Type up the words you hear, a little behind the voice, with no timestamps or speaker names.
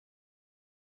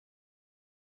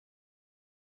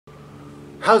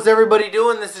How's everybody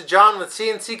doing? This is John with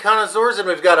CNC Connoisseurs, and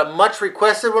we've got a much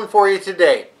requested one for you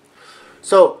today.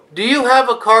 So, do you have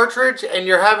a cartridge and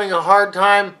you're having a hard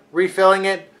time refilling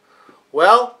it?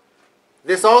 Well,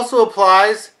 this also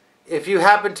applies if you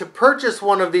happen to purchase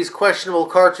one of these questionable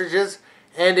cartridges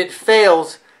and it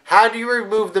fails. How do you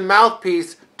remove the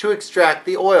mouthpiece to extract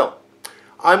the oil?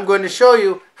 I'm going to show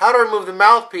you how to remove the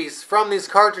mouthpiece from these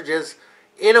cartridges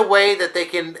in a way that they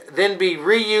can then be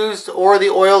reused or the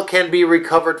oil can be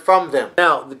recovered from them.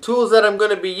 Now, the tools that I'm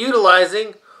going to be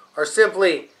utilizing are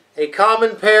simply a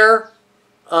common pair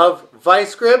of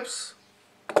vice grips,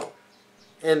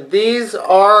 and these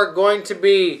are going to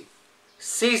be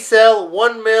C-cell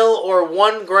 1 mil or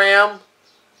 1 gram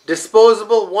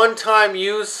disposable one-time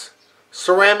use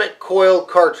ceramic coil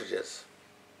cartridges.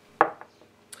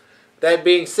 That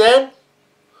being said,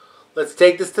 let's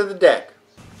take this to the deck.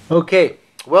 Okay,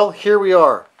 well, here we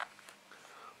are.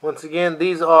 Once again,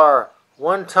 these are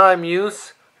one-time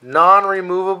use,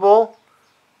 non-removable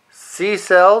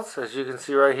C-cells. As you can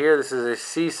see right here, this is a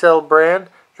C-cell brand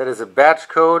that is a batch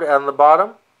code on the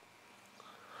bottom.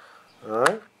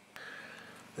 Alright.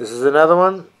 This is another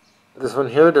one. This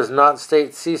one here does not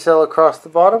state C-cell across the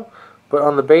bottom, but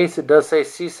on the base it does say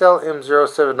C-cell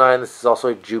M079. This is also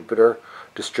a Jupiter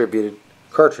distributed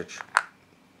cartridge.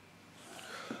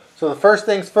 So the first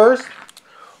things first,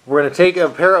 we're going to take a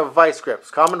pair of vice grips,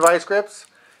 common vice grips,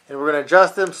 and we're going to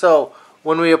adjust them so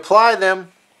when we apply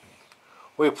them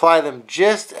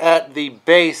just at the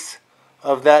base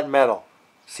of that metal.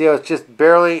 See how it's just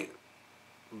barely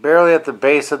at the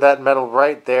base of that metal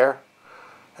right there.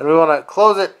 And we want to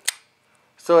close it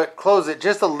so it closes it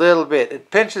just a little bit. It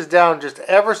pinches down just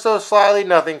ever so slightly,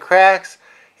 nothing cracks,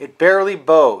 it barely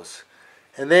bows.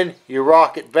 And then you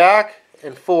rock it back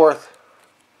and forth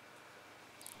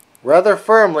rather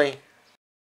firmly.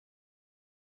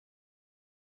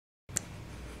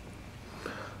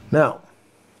 Now,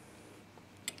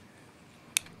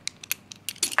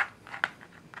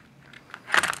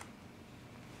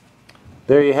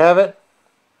 there you have it.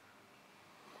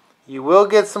 You will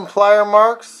get some plier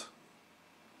marks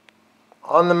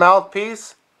on the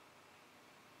mouthpiece,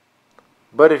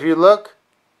 but if you look,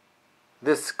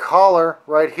 this collar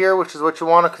right here, which is what you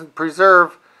want to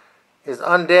preserve, is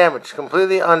undamaged,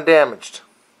 completely undamaged.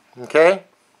 Okay?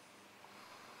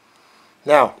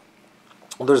 Now,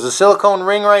 there's a silicone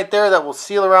ring right there that will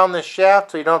seal around this shaft,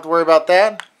 so you don't have to worry about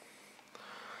that.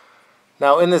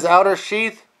 Now, in this outer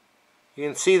sheath, you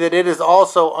can see that it is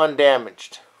also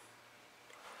undamaged.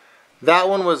 That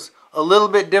one was a little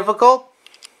bit difficult.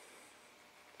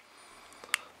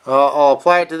 I'll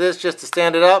apply it to this just to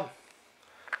stand it up,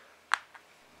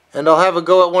 and I'll have a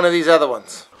go at one of these other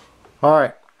ones.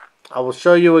 Alright, I will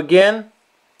show you again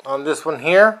on this one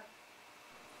here.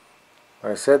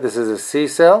 Like I said, this is a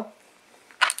C-cell.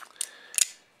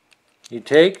 You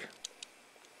take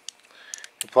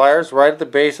the pliers right at the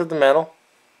base of the metal,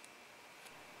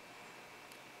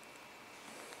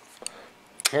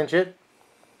 pinch it,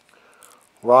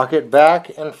 rock it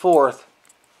back and forth,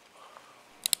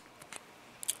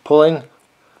 pulling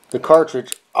the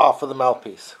cartridge off of the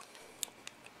mouthpiece.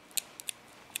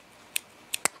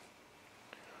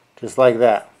 Just like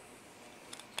that.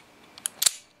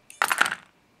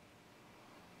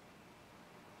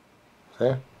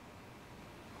 See?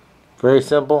 Very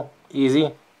simple,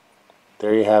 easy.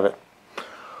 There you have it.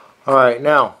 Alright,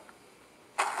 now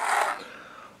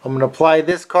I'm going to apply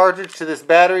this cartridge to this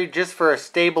battery just for a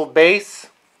stable base.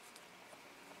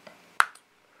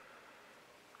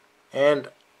 And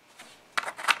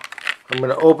I'm going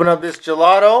to open up this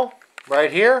gelato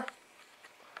right here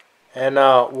and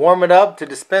warm it up to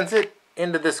dispense it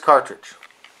into this cartridge.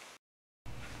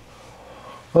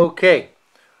 Okay,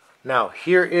 now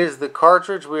here is the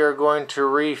cartridge we are going to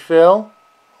refill.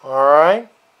 Alright,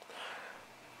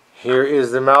 here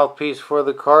is the mouthpiece for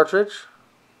the cartridge.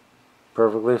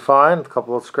 Perfectly fine, a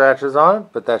couple of scratches on it,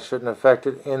 but that shouldn't affect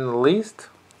it in the least.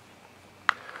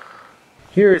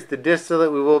 Here is the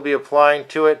distillate we will be applying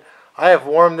to it. I have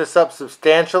warmed this up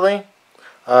substantially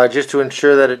just to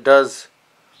ensure that it does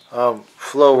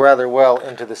flow rather well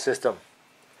into the system.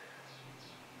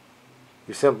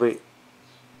 You simply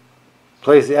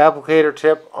place the applicator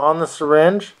tip on the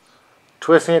syringe,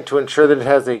 twisting it to ensure that it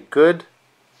has a good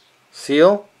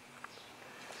seal.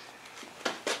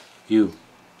 You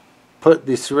put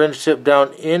the syringe tip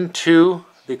down into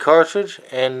the cartridge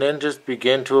and then just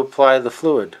begin to apply the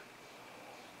fluid.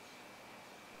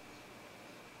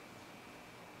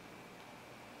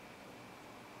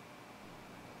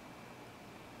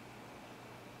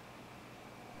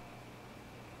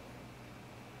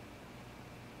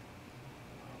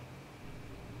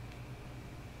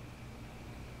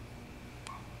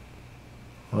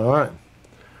 Alright,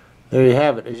 there you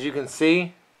have it. As you can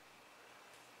see,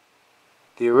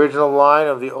 the original line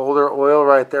of the older oil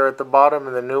right there at the bottom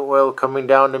and the new oil coming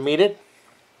down to meet it.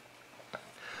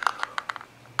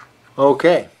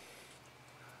 Okay.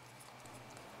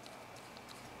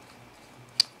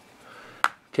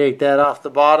 Take that off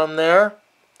the bottom there.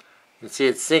 You can see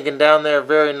it sinking down there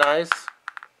very nice.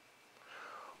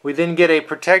 We then get a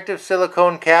protective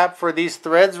silicone cap for these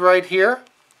threads right here.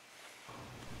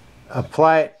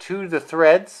 Apply it to the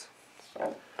threads.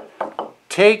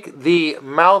 Take the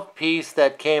mouthpiece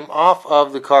that came off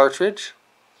of the cartridge.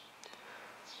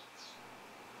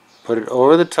 Put it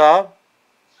over the top.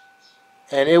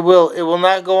 And it will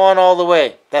not go on all the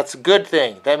way. That's a good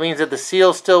thing. That means that the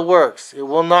seal still works. It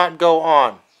will not go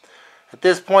on. At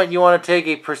this point, you want to take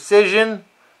a precision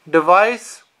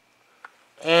device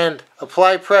and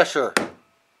apply pressure.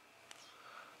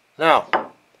 Now,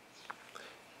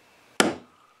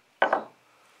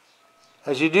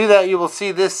 as you do that, you will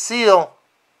see this seal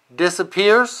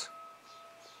disappears.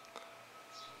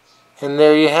 And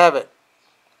there you have it.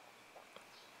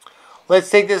 Let's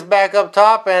take this back up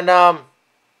top and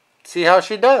see how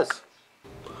she does.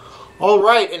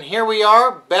 Alright, and here we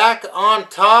are back on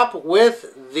top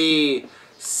with the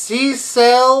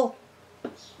C-cell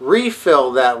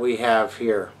refill that we have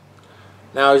here.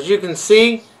 Now, as you can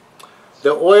see,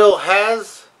 the oil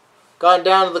has gone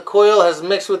down to the coil, has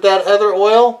mixed with that other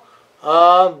oil.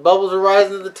 Bubbles are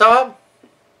rising to the top.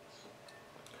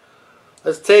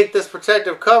 Let's take this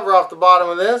protective cover off the bottom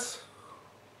of this.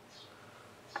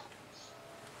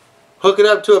 Hook it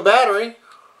up to a battery.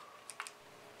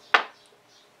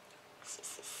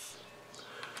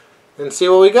 And see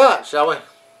what we got, shall we?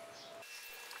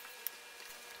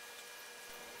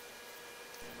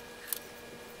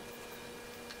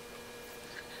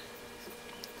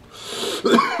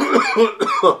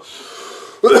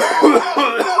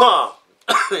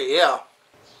 Yeah.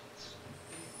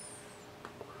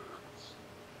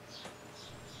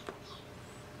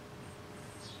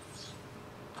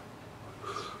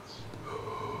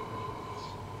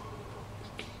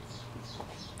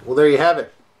 Well, there you have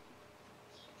it.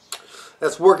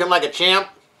 That's working like a champ.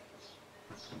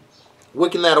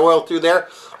 Wicking that oil through there.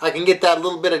 I can get that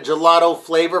little bit of gelato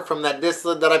flavor from that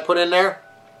distillate that I put in there.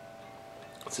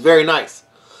 It's very nice.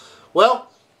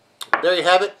 Well, there you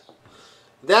have it.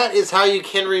 That is how you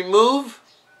can remove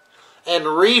and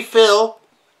refill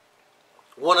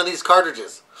one of these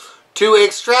cartridges. To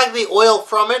extract the oil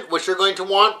from it, what you're going to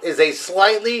want is a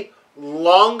slightly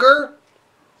longer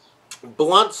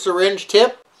blunt syringe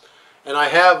tip. And I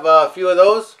have a few of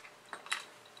those.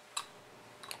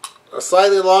 A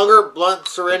slightly longer blunt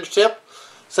syringe tip,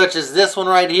 such as this one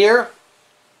right here.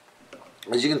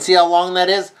 As you can see how long that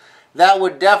is, that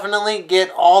would definitely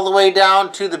get all the way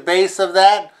down to the base of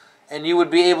that, and you would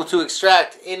be able to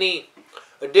extract any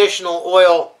additional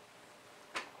oil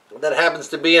that happens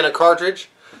to be in a cartridge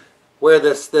where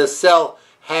the cell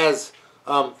has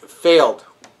failed.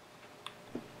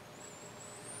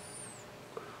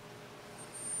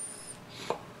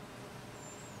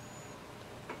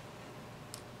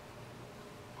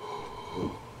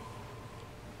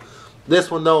 This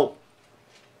one, though,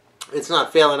 it's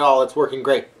not failing at all. It's working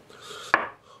great.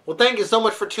 Well, thank you so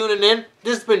much for tuning in.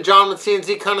 This has been John with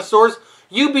CNC Connoisseurs.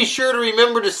 You be sure to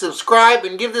remember to subscribe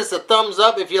and give this a thumbs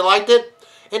up if you liked it.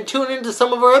 And tune into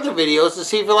some of our other videos to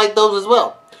see if you like those as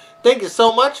well. Thank you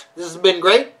so much. This has been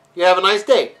great. You have a nice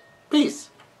day. Peace.